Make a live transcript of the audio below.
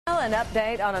an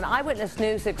update on an Eyewitness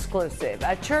News exclusive.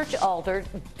 A church altar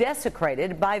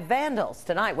desecrated by vandals.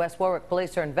 Tonight, West Warwick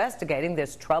police are investigating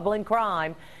this troubling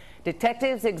crime.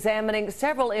 Detectives examining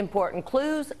several important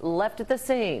clues left at the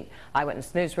scene.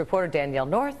 Eyewitness News reporter Danielle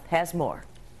North has more.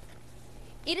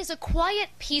 It is a quiet,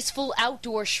 peaceful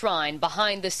outdoor shrine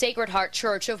behind the Sacred Heart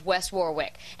Church of West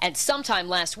Warwick, and sometime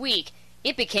last week,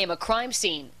 it became a crime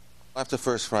scene. After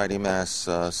First Friday Mass,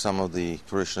 some of the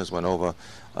parishioners went over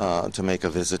to make a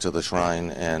visit to the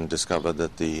shrine and discovered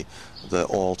that the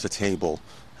altar table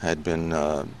had been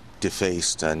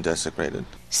defaced and desecrated.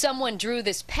 Someone drew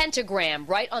this pentagram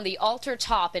right on the altar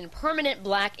top in permanent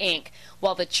black ink.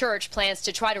 While the church plans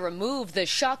to try to remove the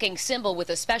shocking symbol with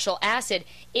a special acid,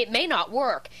 it may not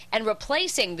work, and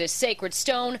replacing this sacred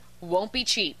stone won't be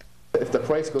cheap. If the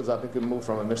price goes up, it could move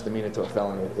from a misdemeanor to a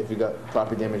felony. If you got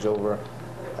property damage over,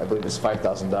 I believe it's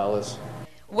 $5,000.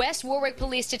 West Warwick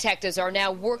police detectives are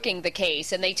now working the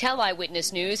case, and they tell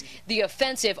Eyewitness News the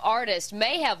offensive artist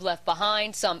may have left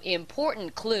behind some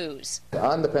important clues.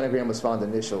 On the pentagram was found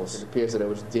initials. It appears that it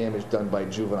was damage done by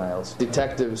juveniles.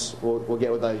 Detectives will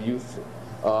get with our youth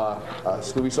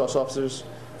school resource officers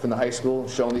from the high school,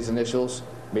 showing these initials.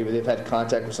 Maybe they've had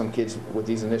contact with some kids with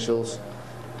these initials.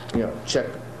 Check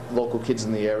local kids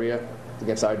in the area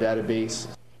against our database.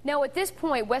 Now, at this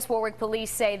point, West Warwick police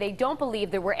say they don't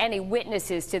believe there were any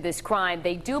witnesses to this crime.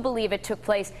 They do believe it took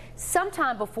place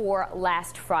sometime before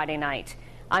last Friday night.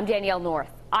 I'm Danielle North,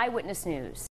 Eyewitness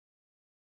News.